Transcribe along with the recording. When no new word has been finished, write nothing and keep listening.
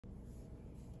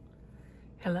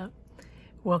Hello,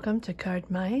 welcome to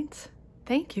Card Minds.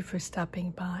 Thank you for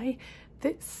stopping by.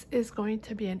 This is going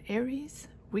to be an Aries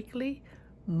weekly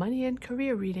money and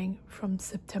career reading from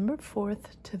September 4th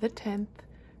to the 10th,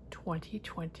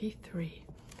 2023.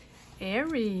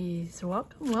 Aries,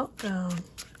 welcome.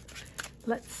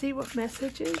 Let's see what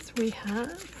messages we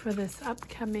have for this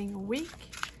upcoming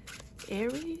week.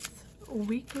 Aries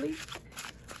weekly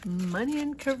money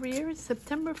and career,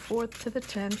 September 4th to the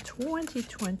 10th,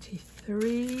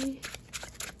 2023,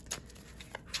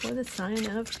 for the sign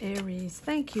of Aries.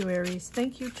 Thank you, Aries.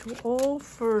 Thank you to all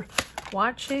for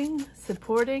watching,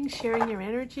 supporting, sharing your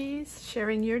energies,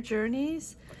 sharing your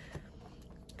journeys.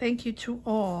 Thank you to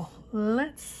all.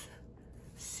 Let's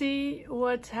see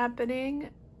what's happening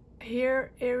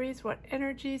here, Aries, what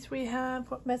energies we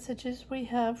have, what messages we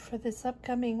have for this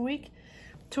upcoming week.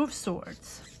 Two of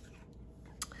Swords.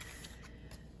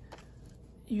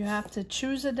 You have to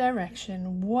choose a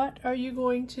direction. What are you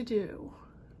going to do,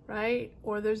 right?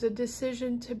 Or there's a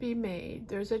decision to be made.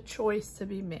 There's a choice to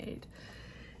be made.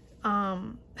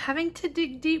 Having to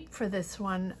dig deep for this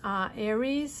one,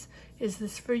 Aries. Is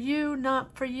this for you,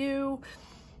 not for you?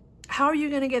 How are you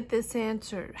going to get this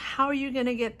answered? How are you going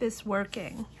to get this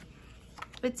working?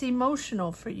 It's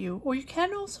emotional for you. Or you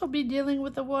can also be dealing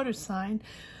with a water sign.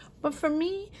 But for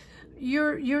me,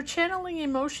 you're channeling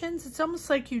emotions. It's almost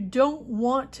like you don't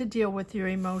want to deal with your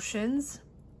emotions,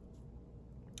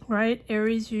 right?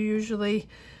 Aries, you usually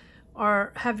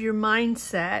have your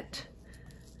mindset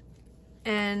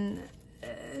and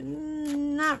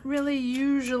not really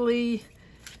usually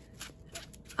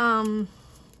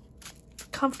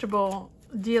comfortable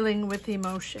dealing with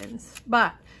emotions,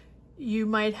 but you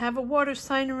might have a water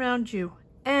sign around you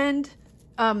and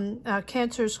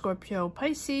Cancer, Scorpio,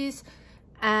 Pisces,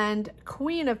 and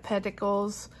Queen of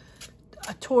Pentacles,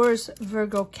 a Taurus,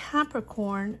 Virgo,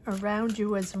 Capricorn around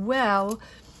you as well,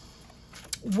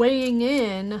 weighing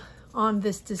in on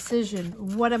this decision.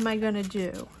 What am I going to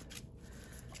do?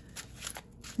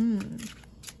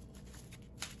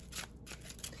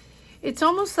 It's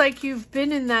almost like you've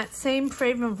been in that same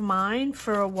frame of mind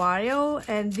for a while,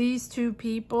 and these two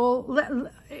people,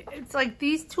 it's like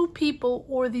these two people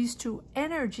or these two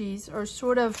energies are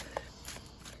sort of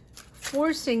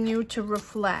forcing you to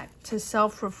reflect, to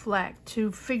self-reflect,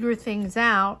 to figure things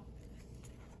out.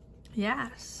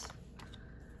 Yes.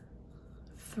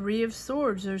 Three of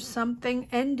Swords. There's something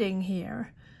ending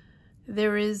here.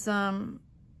 There is,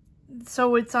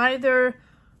 so it's either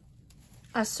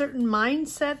a certain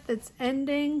mindset that's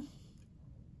ending,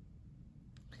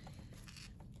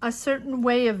 a certain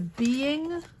way of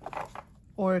being,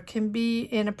 or it can be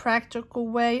in a practical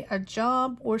way, a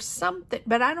job or something.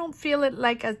 But I don't feel it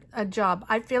like a job.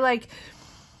 I feel like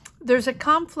there's a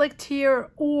conflict here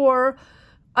or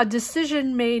a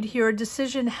decision made here, a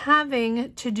decision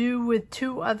having to do with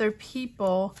two other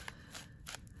people.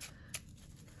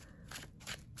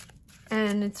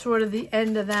 And it's sort of the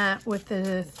end of that with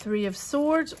the Three of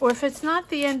Swords. Or if it's not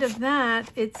the end of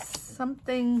that, it's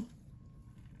something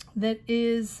that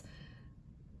is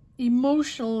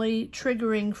emotionally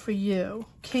triggering for you.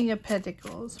 King of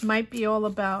Pentacles might be all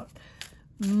about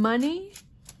money,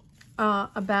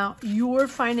 about your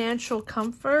financial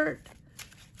comfort,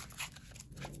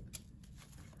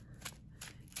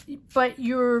 but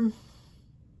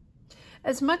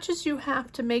as much as you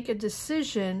have to make a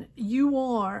decision, you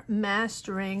are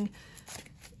mastering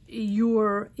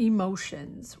your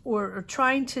emotions or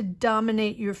trying to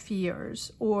dominate your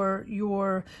fears or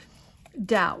your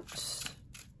doubts.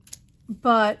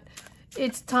 But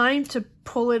it's time to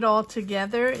pull it all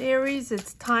together, Aries.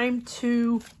 It's time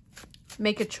to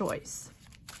make a choice.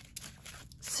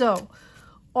 So,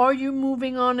 are you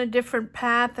moving on a different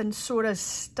path and sort of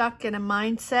stuck in a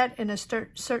mindset, in a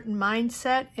certain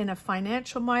mindset, in a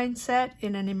financial mindset,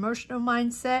 in an emotional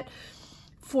mindset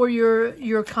for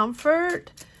your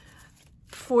comfort,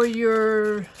 for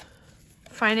your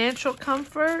financial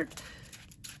comfort?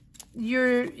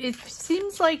 It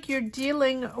seems like you're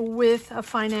dealing with a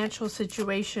financial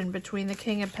situation between the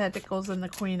King of Pentacles and the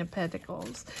Queen of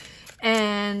Pentacles.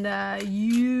 And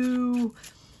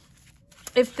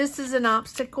if this is an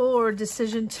obstacle or a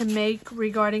decision to make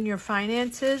regarding your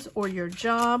finances or your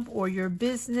job or your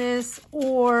business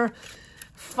or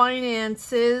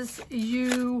finances,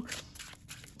 you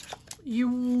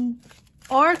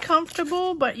are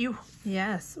comfortable, but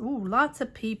yes, ooh, lots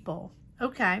of people.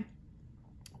 Okay.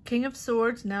 King of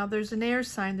Swords. Now there's an air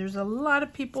sign. There's a lot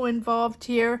of people involved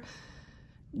here.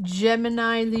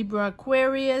 Gemini, Libra,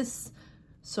 Aquarius.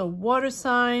 So water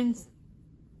signs,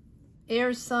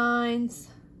 air signs.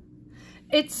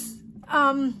 It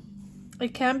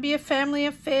can be a family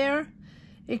affair.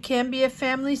 It can be a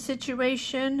family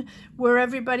situation where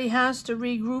everybody has to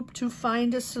regroup to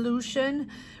find a solution,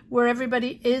 where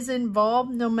everybody is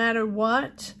involved no matter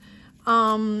what.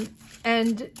 And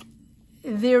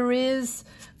there is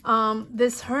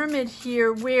this Hermit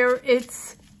here where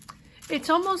it's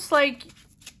almost like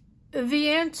the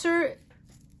answer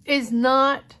is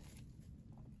not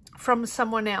from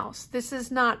someone else. This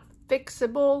is not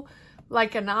fixable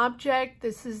like an object.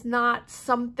 This is not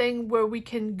something where we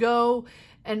can go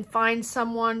and find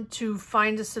someone to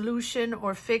find a solution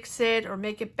or fix it or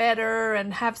make it better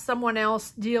and have someone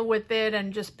else deal with it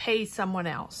and just pay someone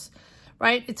else,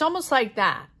 right? It's almost like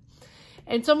that.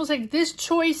 And it's almost like this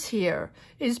choice here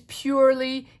is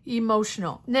purely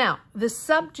emotional. Now, the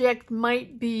subject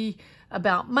might be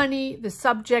about money. The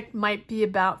subject might be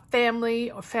about family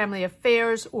or family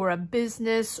affairs or a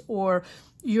business or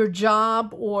your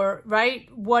job or, right?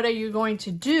 What are you going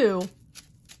to do?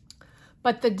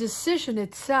 But the decision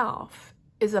itself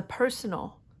is a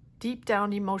personal, deep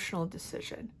down emotional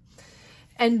decision.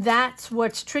 And that's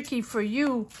what's tricky for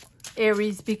you,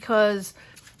 Aries, because,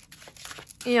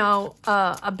 you know,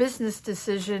 a business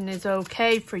decision is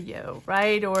okay for you,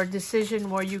 right? Or a decision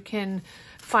where you can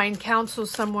find counsel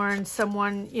somewhere and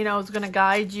someone, you know, is going to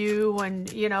guide you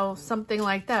and, you know, something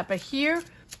like that. But here,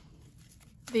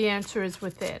 the answer is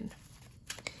within.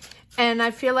 And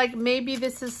I feel like maybe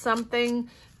this is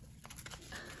something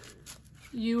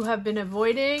you have been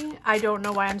avoiding. I don't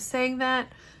know why I'm saying that.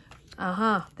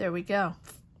 There we go.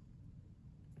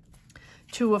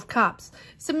 Two of Cups.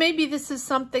 So maybe this is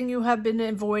something you have been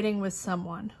avoiding with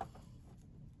someone.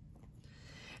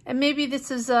 And maybe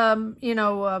this is, you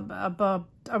know,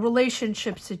 a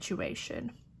relationship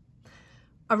situation.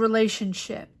 A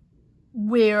relationship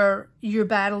where you're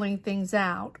battling things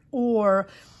out. Or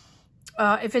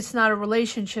if it's not a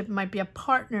relationship, it might be a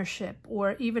partnership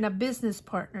or even a business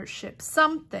partnership.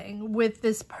 Something with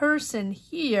this person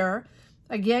here,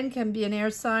 again, can be an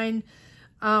air sign,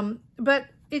 but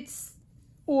it's,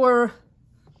 or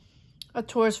a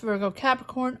Taurus, Virgo,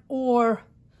 Capricorn, or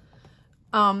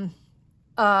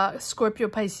Scorpio,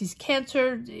 Pisces,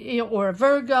 Cancer, you know, or a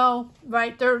Virgo,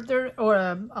 right? They're or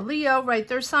a Leo, right?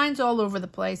 There's signs all over the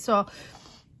place. So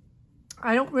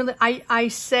I don't really, I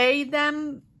say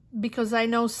them because I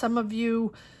know some of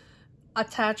you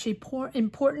attach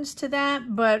importance to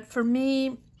that, but for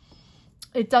me,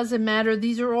 it doesn't matter.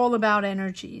 These are all about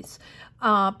energies,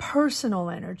 personal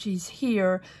energies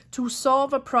here to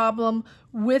solve a problem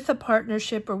with a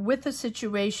partnership or with a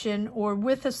situation or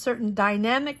with a certain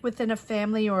dynamic within a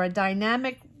family or a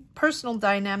dynamic, personal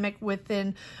dynamic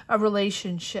within a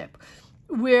relationship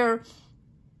where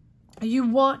you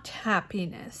want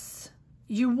happiness,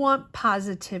 you want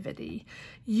positivity,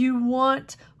 you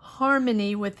want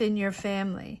harmony within your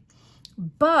family,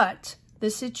 but the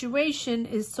situation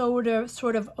is sort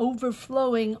of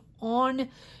overflowing on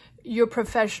your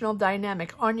professional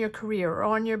dynamic, on your career,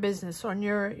 on your business, on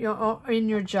in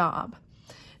your job.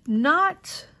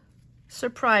 Not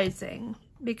surprising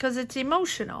because it's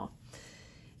emotional.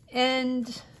 And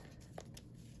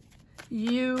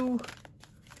it's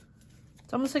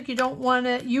almost like you don't want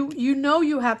to, you know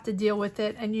you have to deal with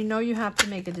it and you know you have to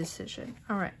make a decision.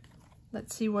 All right,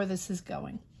 let's see where this is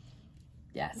going.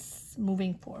 Yes,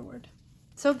 moving forward.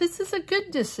 So this is a good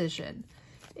decision,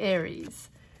 Aries.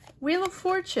 Wheel of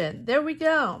Fortune, there we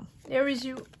go. Aries,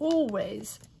 you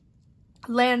always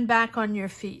land back on your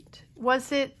feet.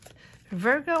 Was it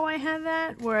Virgo I had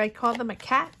that, where I call them a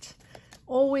cat?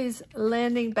 Always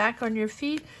landing back on your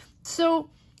feet.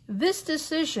 So this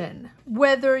decision,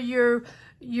 whether you're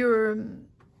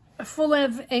full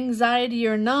of anxiety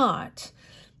or not,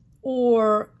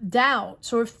 or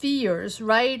doubts or fears,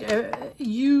 right?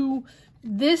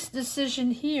 This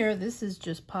decision here, this is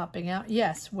just popping out.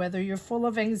 Yes, whether you're full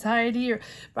of anxiety or,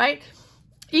 right?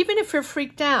 Even if you're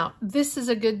freaked out, this is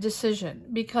a good decision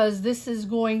because this is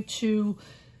going to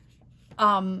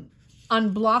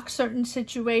unblock certain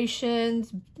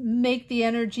situations, make the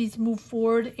energies move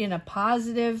forward in a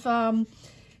positive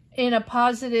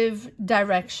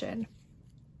direction.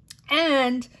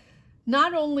 And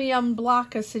not only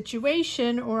unblock a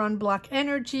situation or unblock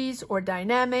energies or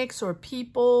dynamics or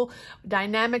people,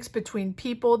 dynamics between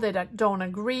people that don't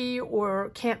agree or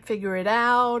can't figure it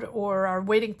out or are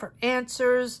waiting for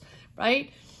answers,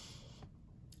 right?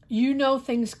 You know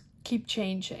things keep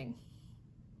changing.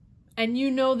 And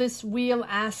you know this wheel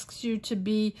asks you to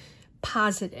be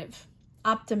positive,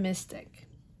 optimistic,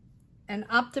 and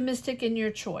optimistic in your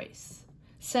choice,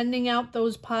 sending out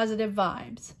those positive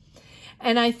vibes.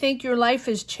 And I think your life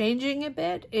is changing a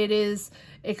bit. It is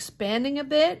expanding a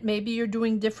bit. Maybe you're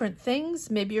doing different things.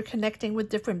 Maybe you're connecting with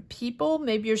different people.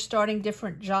 Maybe you're starting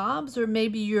different jobs, or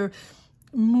maybe you're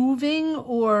moving,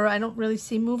 or I don't really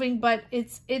see moving, but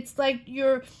it's like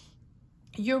you're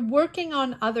working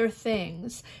on other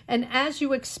things. And as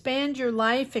you expand your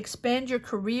life, expand your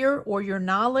career or your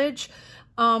knowledge,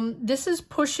 this is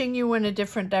pushing you in a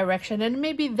different direction. And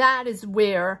maybe that is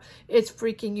where it's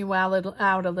freaking you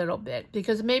out a little bit,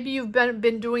 because maybe you've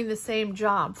been doing the same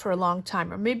job for a long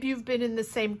time, or maybe you've been in the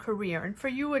same career, and for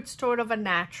you it's sort of a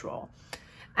natural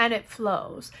and it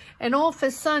flows. And all of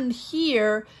a sudden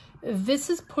here, this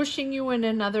is pushing you in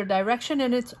another direction,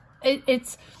 and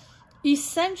it's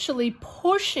essentially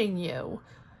pushing you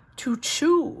to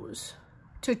choose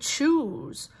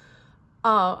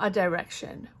a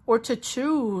direction, or to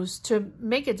choose to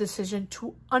make a decision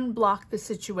to unblock the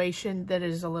situation that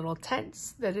is a little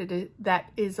tense, that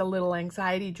is a little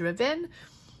anxiety driven,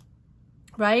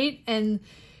 right? And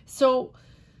so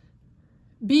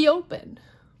be open.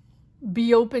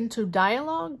 Be open to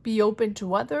dialogue, be open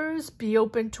to others, be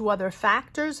open to other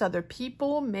factors, other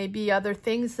people, maybe other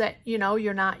things that, you know,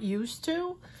 you're not used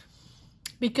to,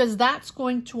 because that's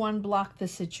going to unblock the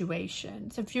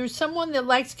situation. So if you're someone that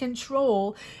likes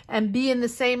control and be in the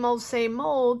same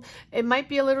old, it might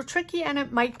be a little tricky, and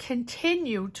it might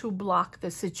continue to block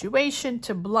the situation,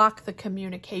 to block the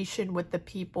communication with the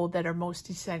people that are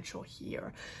most essential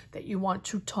here, that you want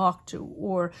to talk to,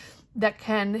 or that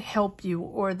can help you,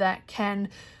 or that can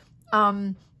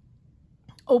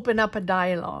open up a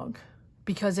dialogue.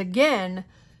 Because again,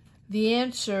 the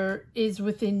answer is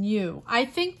within you. I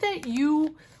think that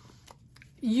you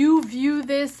view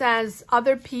this as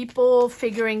other people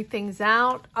figuring things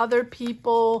out, other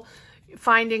people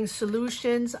finding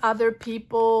solutions, other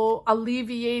people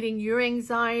alleviating your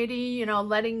anxiety, you know,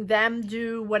 letting them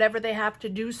do whatever they have to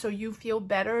do so you feel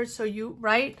better, so you,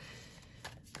 right?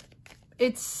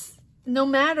 It's no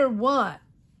matter what,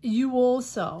 you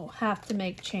also have to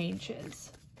make changes.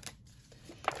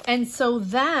 And so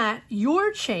that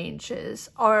your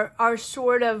changes are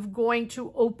sort of going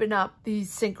to open up these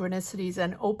synchronicities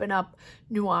and open up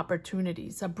new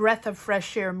opportunities, a breath of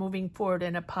fresh air moving forward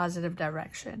in a positive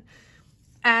direction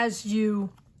as you,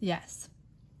 yes,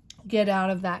 get out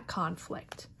of that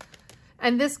conflict.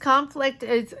 And this conflict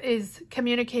is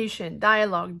communication,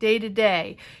 dialogue, day to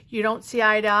day. You don't see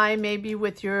eye to eye maybe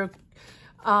with your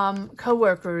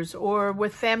co-workers, or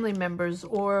with family members,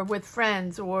 or with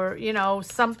friends, or, you know,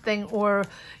 something, or,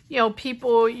 you know,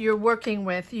 people you're working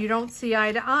with, you don't see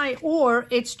eye to eye, or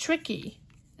it's tricky.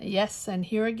 Yes, and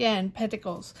here again,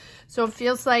 Pentacles. So it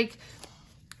feels like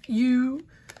you,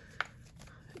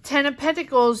 10 of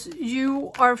Pentacles,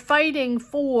 you are fighting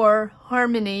for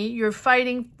harmony. You're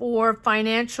fighting for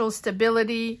financial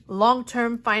stability,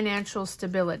 long-term financial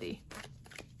stability.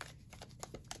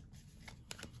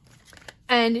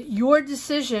 And your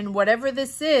decision, whatever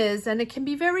this is, and it can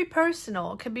be very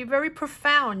personal, it can be very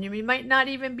profound. You might not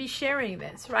even be sharing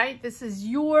this, right? This is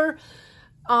your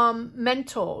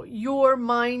mental, your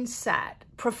mindset.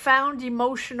 Profound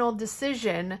emotional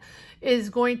decision is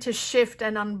going to shift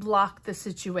and unblock the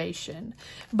situation.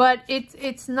 But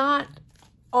it's not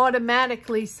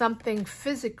automatically something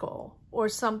physical or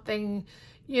something,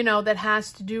 you know, that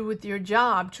has to do with your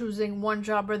job, choosing one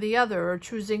job or the other, or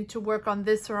choosing to work on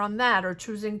this or on that, or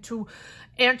choosing to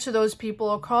answer those people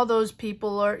or call those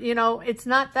people, or, you know, it's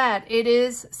not that. It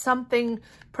is something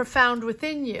profound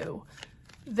within you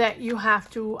that you have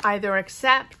to either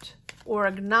accept or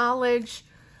acknowledge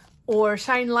or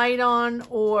shine light on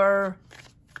or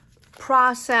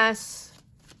process,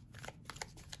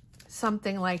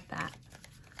 something like that.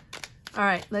 All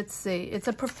right, let's see. It's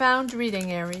a profound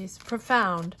reading, Aries.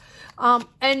 Profound.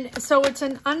 And so it's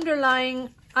an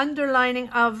underlining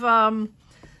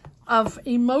of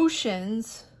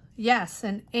emotions, yes,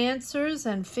 and answers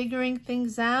and figuring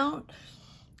things out.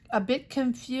 A bit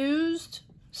confused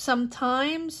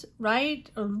sometimes, right?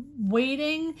 Or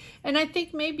waiting. And I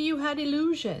think maybe you had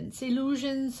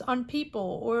illusions on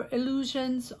people, or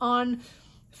illusions on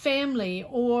family,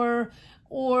 or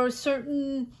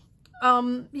certain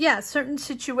certain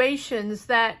situations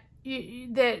that you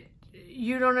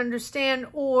don't understand,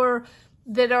 or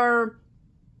that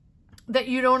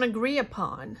you don't agree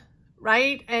upon,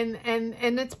 right? And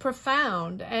it's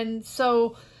profound. And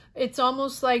so it's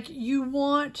almost like you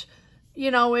want,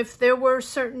 you know, if there were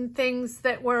certain things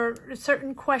that were,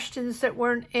 certain questions that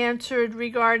weren't answered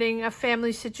regarding a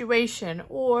family situation,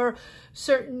 or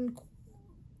certain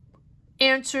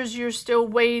answers you're still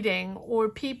waiting, or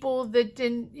people that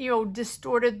didn't, you know,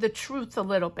 distorted the truth a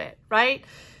little bit, right?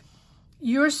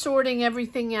 you're sorting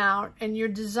everything out, and your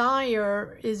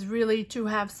desire is really to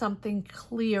have something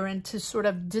clear and to sort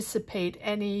of dissipate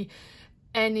any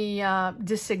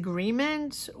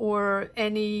disagreement or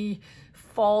any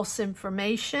false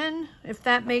information, if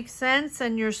that makes sense,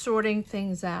 and you're sorting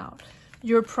things out.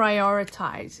 You're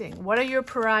prioritizing. What are your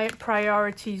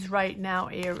priorities right now,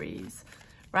 Aries?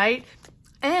 Right?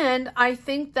 And I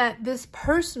think that this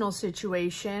personal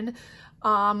situation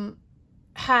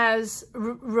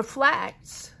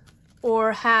reflects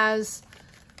or has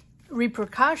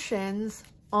repercussions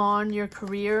on your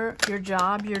career, your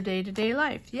job, your day-to-day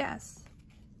life. Yes.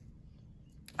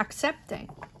 Accepting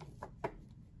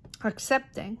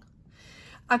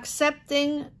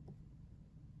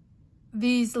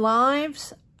these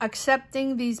lives,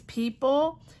 accepting these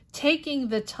people, taking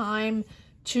the time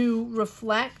to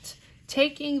reflect,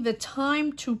 taking the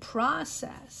time to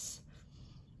process,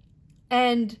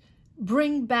 and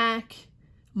bring back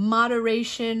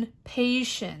moderation,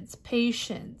 patience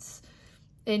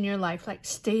in your life, like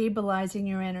stabilizing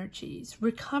your energies,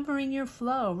 recovering your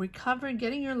flow,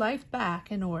 getting your life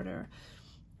back in order,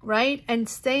 right? And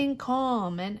staying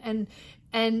calm and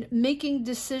making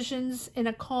decisions in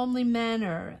a calmly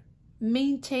manner,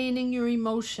 maintaining your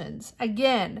emotions.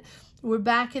 Again, we're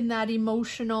back in that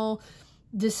emotional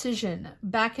decision,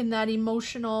 back in that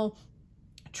emotional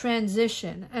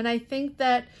transition. And I think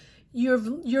that you're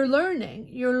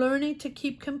learning to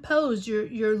keep composed.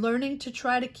 You're learning to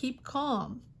try to keep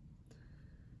calm.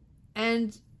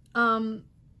 And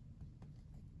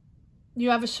you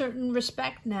have a certain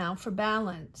respect now for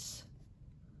balance.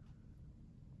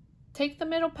 Take the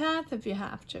middle path if you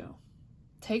have to.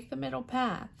 Take the middle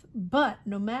path. But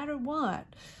no matter what,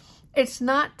 it's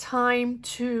not time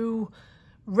to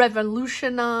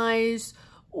revolutionize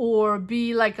or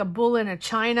be like a bull in a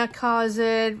china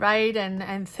closet, right?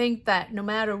 And think that no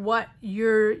matter what,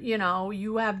 you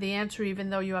have the answer even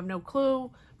though you have no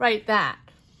clue, right? That.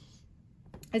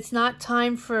 It's not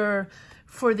time for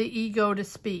the ego to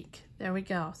speak. There we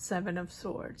go. 7 of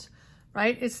Swords,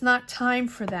 right? It's not time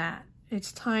for that.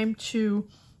 It's time to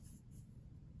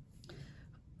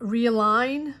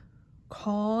realign,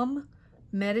 calm,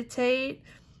 meditate,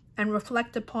 and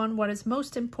reflect upon what is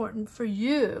most important for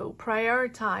you.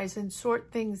 Prioritize and sort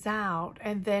things out,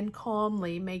 and then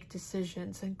calmly make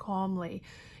decisions and calmly,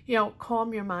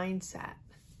 calm your mindset.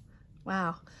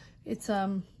 Wow. It's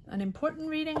an important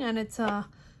reading, and it's a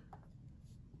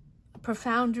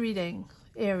profound reading,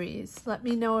 Aries. Let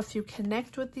me know if you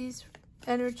connect with these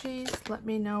energies. Let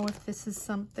me know if this is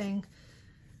something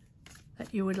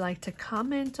that you would like to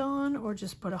comment on, or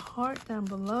just put a heart down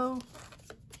below.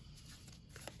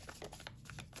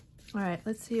 All right,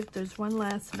 let's see if there's one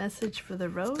last message for the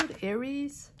road.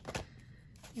 Aries,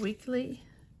 weekly,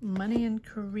 money and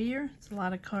career. There's a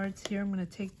lot of cards here. I'm going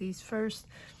to take these first.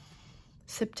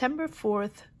 September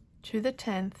 4th to the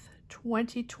 10th,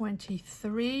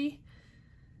 2023.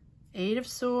 8 of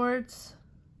Swords.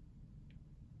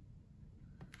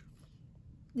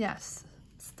 Yes,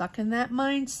 stuck in that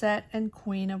mindset, and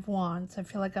Queen of Wands. I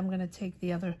feel like I'm going to take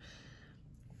the other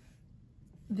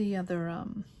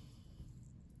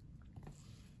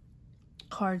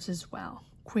cards as well.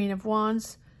 Queen of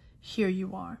Wands, here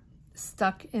you are,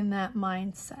 stuck in that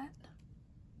mindset.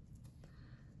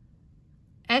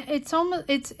 And it's almost,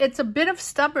 it's a bit of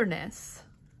stubbornness.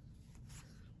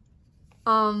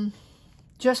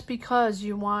 Just because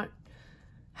you want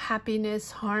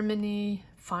happiness, harmony,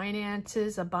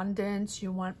 finances, abundance,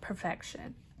 you want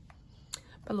perfection.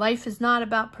 But life is not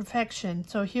about perfection.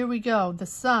 So here we go, the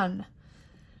Sun.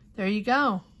 There you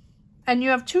go. And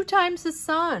you have 2 times the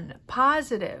Sun.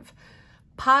 Positive.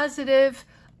 Positive.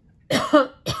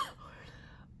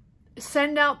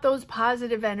 Send out those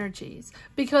positive energies.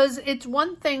 Because it's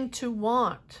one thing to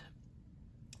want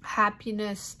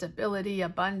happiness, stability,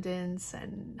 abundance,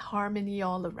 and harmony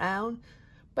all around.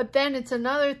 But then it's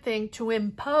another thing to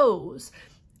impose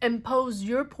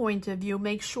your point of view.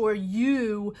 Make sure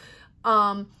you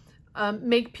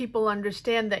make people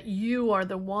understand that you are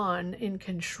the one in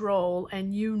control,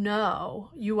 and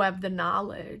you have the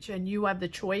knowledge and you have the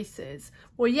choices.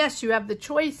 Well, yes, you have the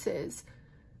choices,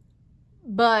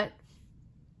 but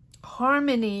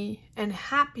harmony and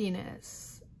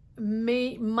happiness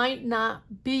might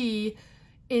not be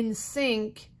in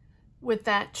sync with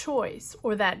that choice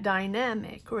or that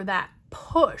dynamic or that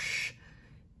push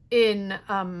in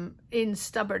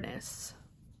stubbornness.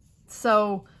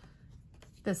 So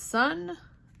the Sun,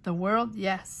 the World,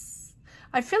 yes.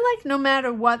 I feel like no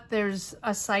matter what, there's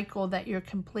a cycle that you're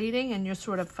completing, and you're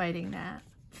sort of fighting that.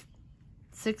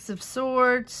 6 of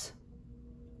Swords,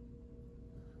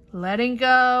 letting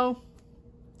go,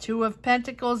 Two of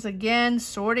Pentacles, again,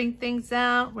 sorting things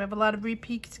out. We have a lot of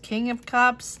repeats. King of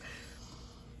Cups,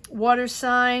 water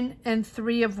sign, and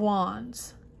Three of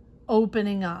Wands,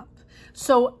 opening up.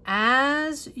 So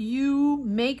as you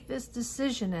make this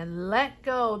decision and let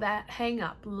go that hang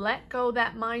up, let go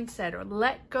that mindset, or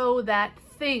let go that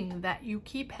thing that you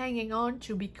keep hanging on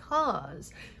to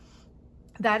because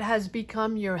that has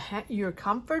become your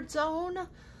comfort zone,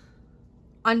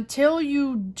 until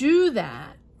you do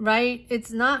that, right,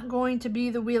 it's not going to be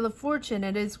the Wheel of Fortune.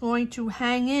 It is going to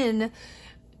hang in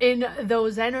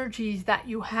those energies that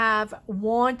you have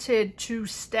wanted to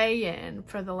stay in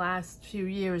for the last few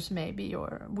years, maybe,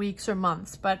 or weeks or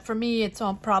months. But for me, it's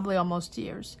probably almost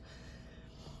years.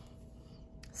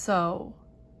 So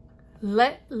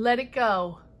let it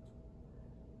go,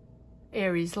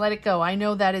 Aries. Let it go. I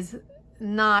know that is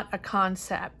not a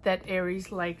concept that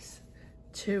Aries likes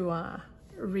to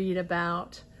read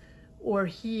about or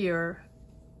hear,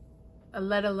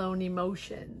 let alone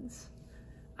emotions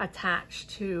attached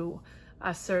to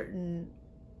a certain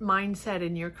mindset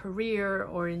in your career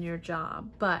or in your job.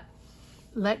 But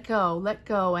let go,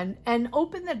 and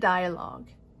open the dialogue,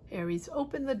 Aries.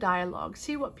 Open the dialogue.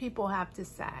 See what people have to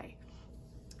say,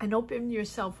 and open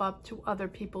yourself up to other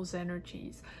people's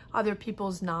energies, other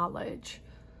people's knowledge,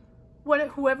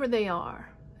 whoever they are,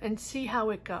 and see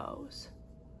how it goes.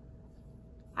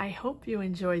 I hope you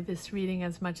enjoyed this reading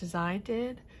as much as I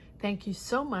did. Thank you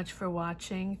so much for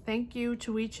watching. Thank you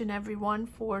to each and every one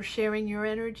for sharing your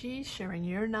energies, sharing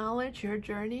your knowledge, your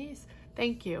journeys.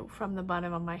 Thank you from the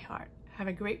bottom of my heart. Have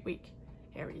a great week,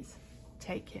 Aries.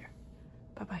 Take care.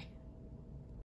 Bye-bye.